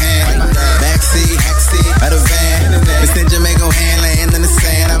in my hand. Backseat, of the van. Miss in Jamaica hand laying in the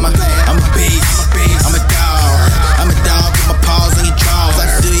sand. I'm a beast, I'm a dog. I'm a dog, put my paws on your drawers. I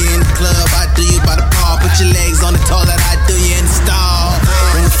do you in the club, I do you by the paw. Put your legs on the toilet, I do you in the stall.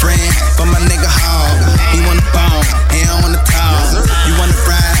 Bring a friend for my nigga hog. You want a bone, he don't want a talk. You want to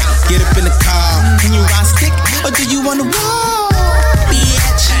ride, get up in the car. Can you ride stick, or do you want to walk?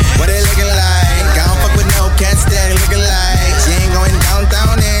 Bitch, what it looking like? I don't fuck with no cat stack looking like. She ain't going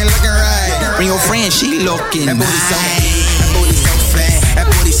downtown, they ain't looking right. Bring your friend, she looking that booty so big, that booty so fat, that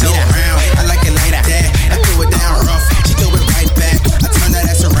booty so round. I like it like that. I throw it down rough, she throw it right back. I turn that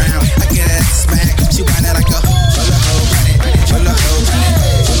ass around, I get that ass smack. She whine out like a hula hoop, hula hoop,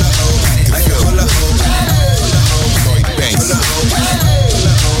 hula hoop, like a hula hoop, hula hoop, hula hoop,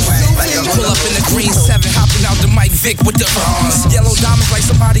 hula hoop. Pull up in the green 7, hopping out the Mike Vick with the arms. Yellow diamonds like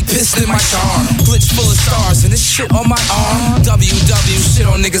somebody pissed in my charm. Glitch full of stars and this shit on my arm.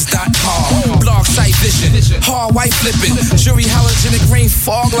 www.shitoniggas.com. Blog site vision, hard white flipping. Jury halogenic green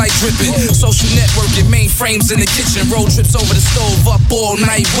fog light dripping. Social networking, mainframes in the kitchen. Road trips over the stove, up all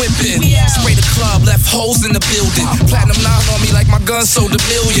night whipping. Spray the club, left holes in the building. Platinum 9 on me like my gun sold $1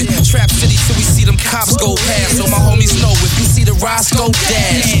 million. Trap city till we see them cops go past. So my homies know if you see the Roscoe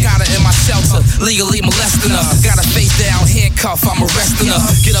dash. Got her in my shelter, legally molesting her. Got her face down, handcuff, I'm arresting her.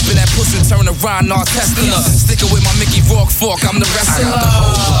 Get up in that pussy, turn around, all testing her. Stick her with my Mickey Rourke fork, I'm the wrestler. I got the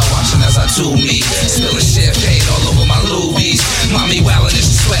whole club watching as I do me. Spilling champagne all over my Louis. Mommy wildin' and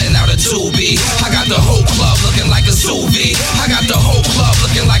she sweating out a doobie. I got the whole club looking like a zoobie. I got the whole club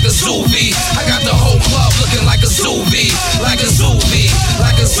looking like a zoobie. I got the whole club looking like a zoobie. Like a zoobie,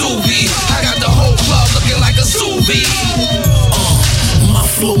 like a zoobie. I got the whole club looking like a zoobie. My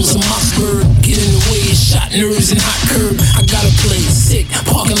flows and my skirt get in the way of shot nerves and hot curb. I gotta play sick,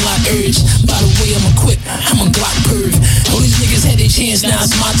 parking lot urge. By the way, I'm equipped, I'm a Glock perv. All these niggas had their chance, now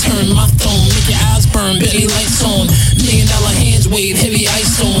it's my turn. My throne, make your eyes burn, belly lights on. $1 million hands wave, heavy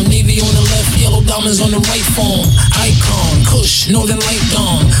ice on. Navy on the left, yellow diamonds on the right phone. Icon, Kush, Northern Light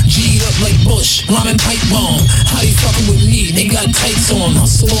Dawn. G'd up like Bush, rhyming pipe bomb. How you fucking with me? They got tights on.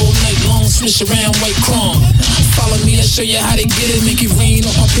 Hustle all night long, swish around white chrome. Follow me, I'll show you how to get it. Make it rain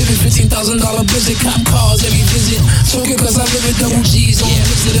on my pivot, $15,000 visit. Cop cars every visit. Talking cause I live at double G's on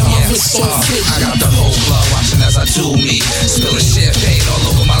visit. And my wrist so fit. I got the whole club watching as I do me. Spilling champagne all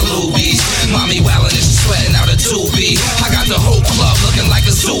over my Louis. Mommy wildin' and she sweating out a doobie. I got the whole club looking like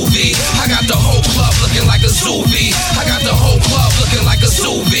a zoobie. I got the whole club looking like a zoobie. I got the whole club looking like a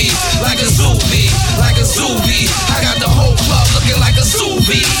zoobie. Like a zoobie, like a zoobie. I got the whole club looking like a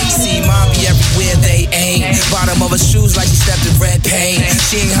zoobie. See mommy everywhere they aim. Bottom of her shoes like she stepped in red paint.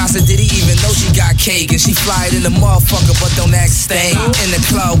 She ain't Hasa Diddy even though she got cake. And she fly it in the motherfucker but don't act stain. In the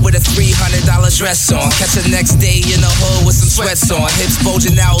club with a $300 dress on. Catch her next day in the hood with some sweats on. Hips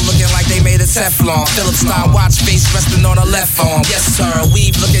bulging out looking like they made a Teflon. Phillips Stein watch face resting on her left arm. Yes sir,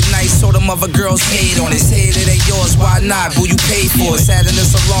 weave looking nice so them other girls hate on it. Say it ain't yours, why not? Boo, you paid for it. Sat in the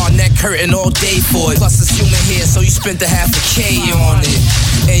salon, neck hurting all day for it. Plus it's human hair so you spent a $500K on it.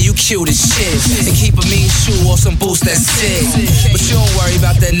 And you cute as shit. And keep a mean shoe or some boots that's sick. But you don't worry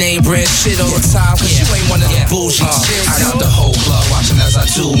about that name brand shit all the time, cause you ain't one of them bullshit shit. I got the whole club watching as I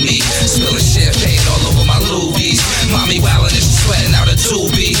do me. Spilling champagne all over my Louis. Mommy wildin' and she sweating out a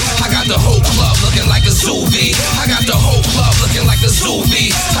doobie. I got the whole club looking like a zoobie. I got the whole club looking like a zoobie.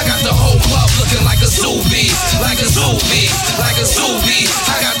 I got the whole club looking like a zoobie. Like a zoobie, like a zoobie.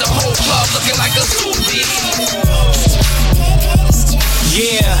 I got the whole club looking like a zoobie.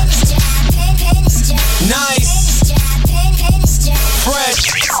 Yeah. Nice. Fresh.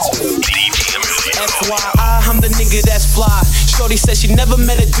 FYI, I'm the nigga that's fly. Shorty said she never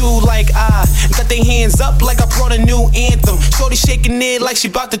met a dude like I. Got their hands up like I brought a new anthem. Shorty shaking it like she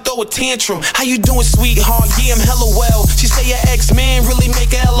about to throw a tantrum. How you doing, sweetheart? Yeah, I'm hella well. She say your ex-man really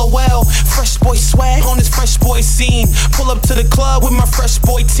make a LOL. Fresh boy swag on this fresh boy scene. Pull up to the club with my fresh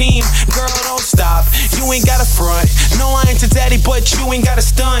boy team. Girl, don't stop. You ain't got a front. No, I ain't your daddy, but you ain't got a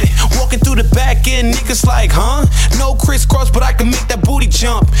stunt. Walking through the back end, niggas like, huh? No crisscross, but I can make that booty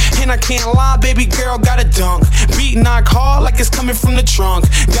jump. And I can't lie, baby girl got a dunk. Beat knock hard like it's coming from the trunk.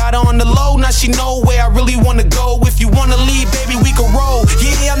 Got her on the low, now she know where I really wanna go. If you wanna leave, baby, we can roll.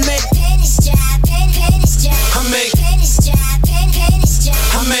 Yeah, I make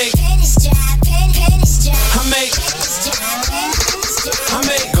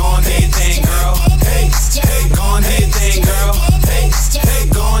go on, do your thing, girl. Hey, go on, do your thing, girl. Hey,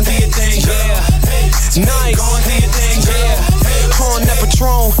 go on, do your thing, girl. Nice, go on, do your thing, girl. On that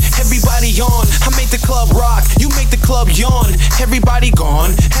Patron, everybody on. I make the club rock, you make the club yawn. Everybody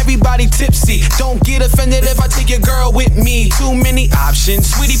gone, everybody tipsy. Don't get offended if I take your girl with me. Too many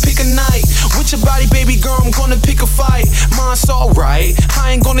options, sweetie, pick a night. With your body, baby girl, I'm gonna pick a fight. Mine's alright,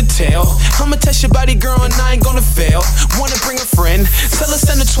 I ain't gonna tell. I'ma test your body, girl, and I ain't gonna fail. Wanna bring a friend, tell her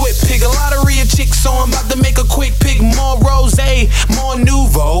send a twit pic. A lottery of chicks, so I'm about to make a quick pick. More rosé, more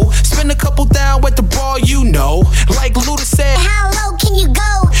nouveau. Spend a couple down at the bar, you know. Like Luda said, how low can you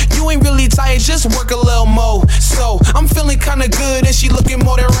go? You ain't really tired, just work a little more. So I'm feeling kinda good, and she looking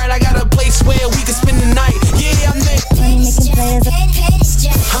more than right. I got a place where we can spend the night. Yeah, I make money making players up.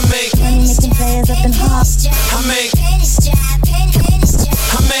 I make money making players up in hop. I make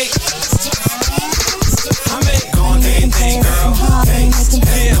go on, do your thing, girl. Hey,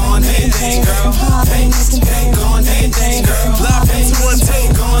 go on, do your thing, girl. Hey, go on, do your thing, girl. Live from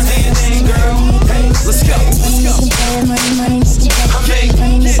 212. Go on, do your thing, girl. Hey, let's go.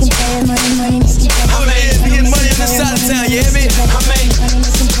 Getting money in the side of town, you hear me? Go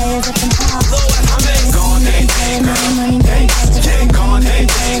on, do your thing, girl. Hey, go on, do your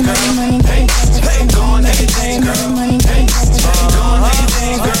thing, girl. Hey, go on, do your thing, girl. Hey, go on, do your thing,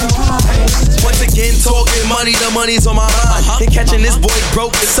 girl. Once again, talking money, the money's on my mind. And catching this boy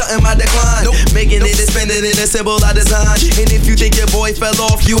broke is something I decline. Making it and spending it is simple I design. And if you think your boy fell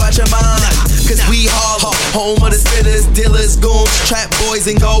off, you out your mind. Cause we Harlem, home of the spitters, dealers, goons, trap boys,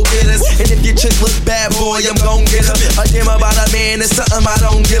 and go-getters. And if your chick look bad, boy, I'm gon' get her. A damn about a man is something I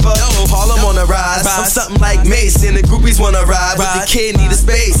don't give her. Harlem on the rise, I'm something like Mace, and the groupies wanna ride, but the kid need a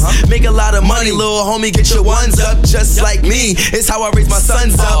space. Make a lot of money, little homie, get your ones up. Just like me, it's how I raise my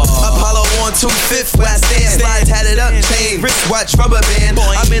sons up. Apollo on 25th, where I stand, slide tatted up, chain, wristwatch, rubber band.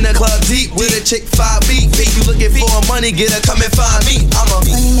 I'm in the club deep with a chick 5 feet. If you looking for money, get her, come and find me. I'm a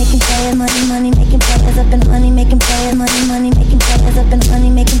money making player, money making players up and money making players, money making players up and money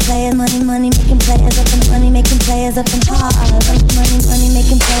making players, money making players up and money making players up and hard. Money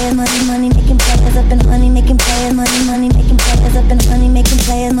making players, money making players up and money making players, money making players up and money making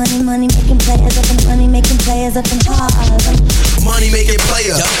players, money making players up and money making players up and hard. Money making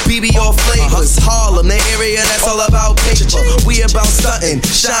player, BB all flavors. Harlem, the area that's all about paper. We about stunting,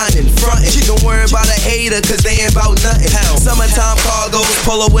 shining, fronting. Don't worry about a hater, cause they ain't about nothing. Summertime cargoes,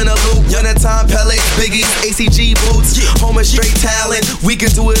 polo in a loop. Wintertime pellets, biggies, ACG boots. Home of straight talent, we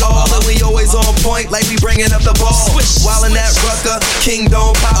can do it all. And we always on point, like we bringing up the ball. Wildin' that Rucker, King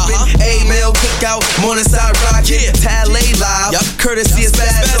Dome poppin'. A-mail cookout, Morningside rockin'. Tally live, courtesy of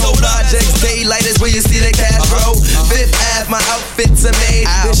Spazzo Projects. Daylight is where you see the cash roll. Fifth Ave, my outfits are made.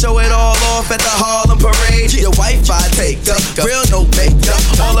 Then show it all off at the Harlem Parade. Your Wi-Fi taker, real no maker.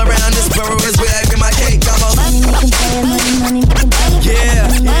 All around this borough is where I get my cake. I'm a yeah.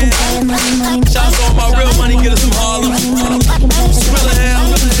 Shout out to all my real money getters from Harlem.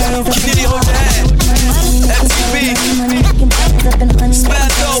 Swillingham, Kennedy Hold Your Hat, FTV,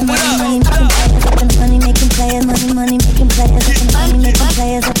 Spazzo, what up? Money making players, money making players, money making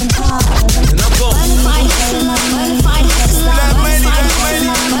players up in Harlem. And I'm going.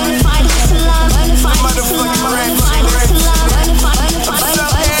 Motherfucking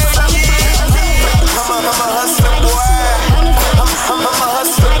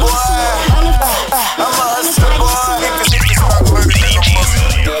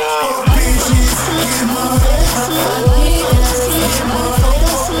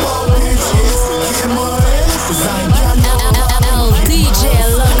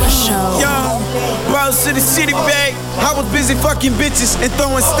fucking bitches and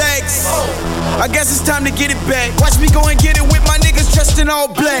throwing stacks. I guess it's time to get it back. Watch me go and get it with my niggas dressed in all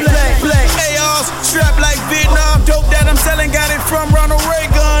black. ARs strapped like Vietnam. Dope that I'm selling, got it from Ronald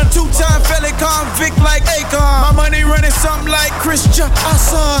Reagan. 2-time felon convict like Akon. My money running something like Christian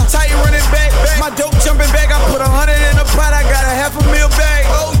Asan. Tight running back. My dope jumping back. I put 100 in a pot. I got a $500,000 bag.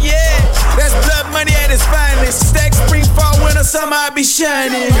 Oh yeah, that's blood money at its finest. Stack spring, fall, winter, summer, I be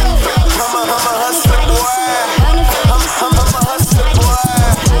shining. I'm a hustler boy. I'm a hustler boy.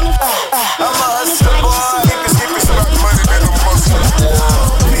 I'm a hustler boy. Niggas about money, then I'm hustler boy.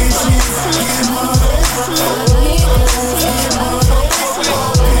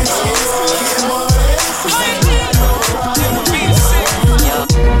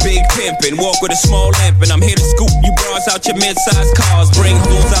 Big pimpin', walk with a small limp, and I'm here to scoop you bras out your mid-sized cars, bring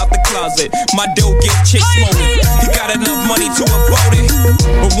hoes out the closet. My dough get chicks smoking. He got enough money to afford it.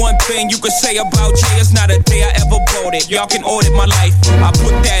 But one thing you can say about Jay, it's not a day I ever bought it. Y'all can audit my life. I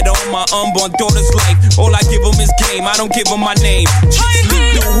put that on my unborn daughter's life. All I give them is game, I don't give them my name. Chicks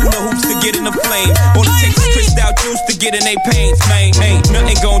leap through hula hoops to get in the flame. All it takes is crystal juice to get in they pains, man. Ain't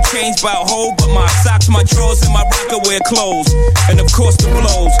nothing gon' change about hoe but my socks, my drawers, and my rocker wear clothes. And of course the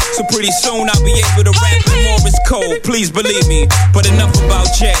blows. So pretty soon I'll be able to rap in Morris code. Please believe me, but enough about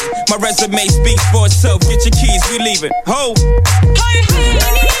Jay. My resume speaks for itself. Get your keys, we leaving. Ho!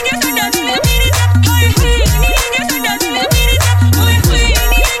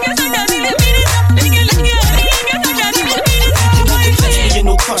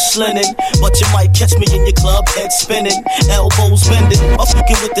 Linen, but you might catch me in your club, head spinning, elbows bending. I'm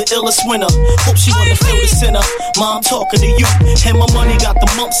fucking with the illest winner. Hope she wanna feel the sinner. Mom talking to you, and my money got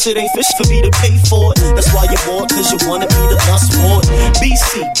the mumps. It ain't fish for me to pay for it. That's why you're bored, cause you wanna be the lust for it.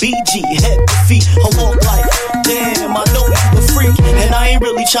 BC, BG, head to feet. I walk like, damn, I know you a freak, and I ain't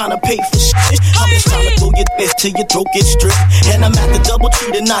really trying to pay for shit. I'm just trying to pull your bitch till your throat gets stripped. And I'm at the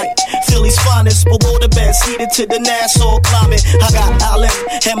DoubleTree tonight, Philly's finest, but water beds heated to the Nassau climate. I got Allen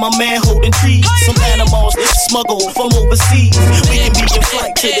and my man holding trees. Some animals they smuggle from overseas. We can be in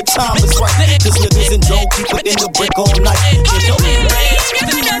flight till the time is right. Cause niggas in dope, keep it in the brick all night. You know?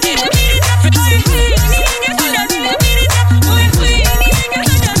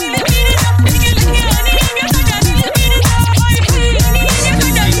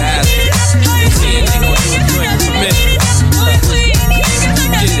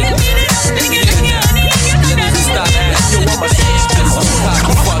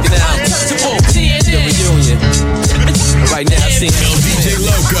 Right now, I sing DJ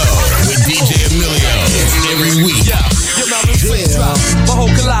Loco with DJ Emilio every week. My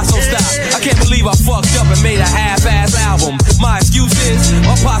whole colossal stop. I can't believe I fucked up and made a half-ass album. My excuse is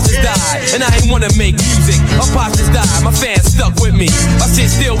my pops just died, and I ain't wanna make music. My pops just died, my fans stuck with me. My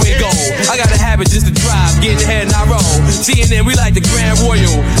shit still went gold. I got a habit just to drive, get ahead and I roll. CNN, we like the Grand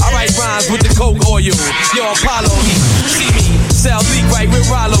Royal. I write rhymes with the Coke oil. Yo, Apollo, see me. Cell leak right with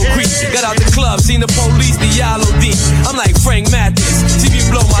Rollo Creek. Got out the club, seen the police, the yellow deep. I'm like Frank Mathis, see me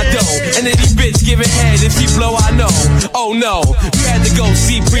blow my dough. And any bitch giving head if she blow, I know. Oh no, you had to go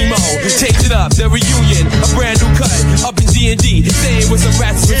see Primo. Change it up, the reunion, a brand new cut. Up in D&D, staying with some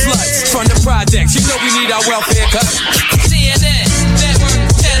rats and sluts. From the projects, you know we need our welfare cut. CNN, network,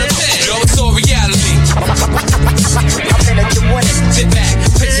 channel 10. Yo, it's all reality. Sit back,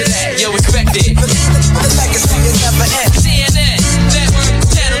 picture that, yo, expect it. The legacy is never end. CNN, network,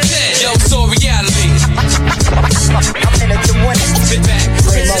 channel 10. Yo, it's all reality. Sit back,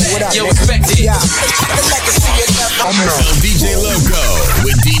 picture that, yo, expect it. The legacy is never end. DJ Loco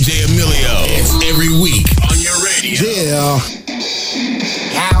with DJ Emilio. It's every week on your radio. Yeah.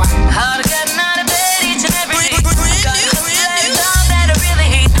 How to get out of bed each and every day. Got love that I really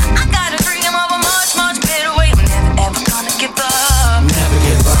hate. I got a dream of a much, much better way. Never ever gonna give up. Never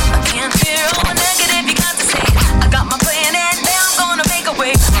give up. I can't hear all the negative you got to say. I got my plan and now I'm gonna make a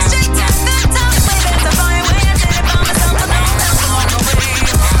way. Straight to the top, way that's a fine way. I did it by myself, I know I'm on my way.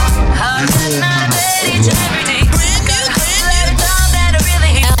 How to get out of bed each and every day. Love that I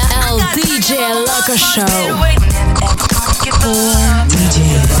really hate. DJ Loco Show.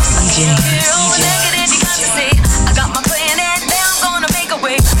 I got my plan and now I'm gonna make a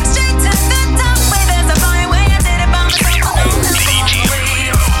way. Straight to the top, way there's a fine way. I did it by myself.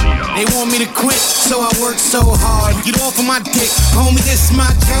 They want me to quit, so I work so hard. Get off of my dick, homie, this is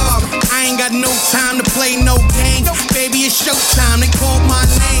my job. I ain't got no time to play no games. Baby, it's showtime, they called my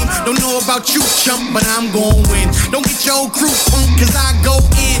name. Don't know about you, chump, but I'm gon' win. Don't get your old crew punk, cause I go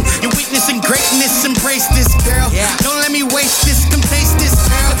in. You're witnessing greatness, embrace this, girl. Don't let me waste this, come taste this,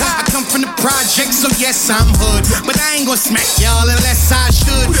 girl. I come from the project, so yes, I'm hood. But I ain't gon' smack y'all unless I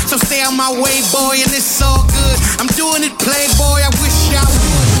should. So stay on my way, boy, and it's all good. I'm doing it, playboy, I wish y'all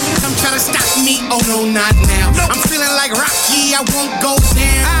would. Come try to stop me, oh no, not now. I'm feeling like Rocky, I won't go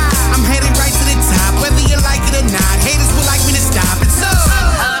down. I'm headed right to the top, whether you like it or not. Haters will like me to stop it, so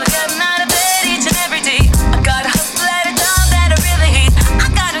I'm getting out of bed each and every day. I gotta hustle at a job that I really hate. I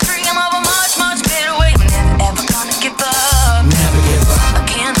got a dream of a much, much better way. I'm never ever gonna give up. Never give up. I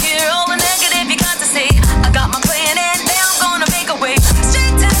can't hear all the negative you got to say. I got my plan and now I'm gonna make a way.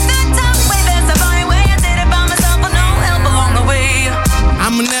 Straight to the top, way that's the right way. I did it by myself with no help along the way.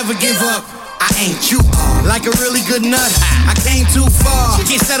 I'ma never give up. I ain't you, like a really good nut. I came too far,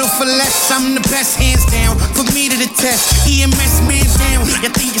 can't settle for less. I'm the best, hands down. Put me to the test, EMS man down. You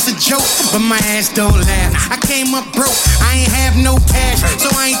think it's a joke, but my ass don't laugh. I came up broke, I ain't have no cash, so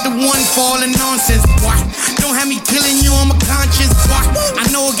I ain't the one falling nonsense. Boy, don't have me killing you on my conscience. Boy, I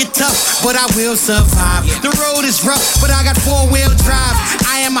know it'll get tough, but I will survive. The road is rough, but I got 4-wheel drive.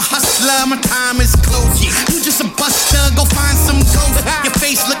 I am a hustler, my time is close. You just a buster, go find some ghost. Your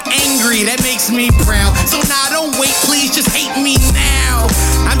face look angry, that makes me proud. So now don't wait, please just hate me now.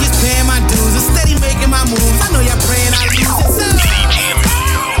 I'm just paying my dues and steady making my moves. I know y'all praying I lose it, so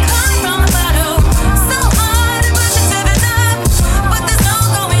Come from the bottom, so hard and push it to the top, but there's no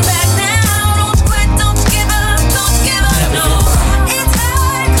going back now. Don't quit, don't give up, don't give up, no. It's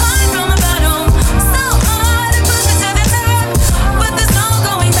hard, come from the bottom, so hard and push it to the top, but there's no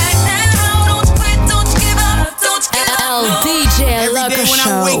going back now. Don't quit, don't give up, don't give up, no. DJ every Loco day when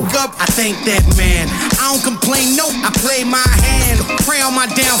Show. I wake up, I thank that man. I don't complain, no, I play my hand. Pray on my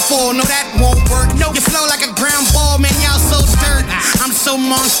downfall, no, that won't work. No, you flow like a ground ball, man, y'all so dirt. I'm so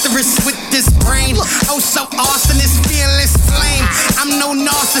monstrous with this brain. Oh, so awesome, this fearless flame. I'm no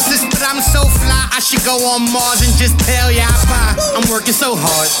narcissist, but I'm so fly. I should go on Mars and just tell y'all bye. I'm working so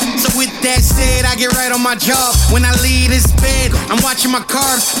hard. So with that said, I get right on my job. When I leave this bed, I'm watching my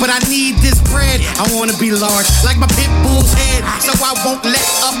carbs, but I need this bread. I wanna be large, like my pit bull's head, so I won't let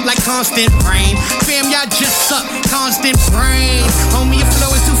up like constant rain. Fam, y'all just suck, constant brain. Homie, your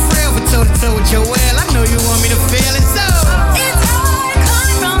flow is too frail for toe-to-toe with your well. I know you want me to feel it, so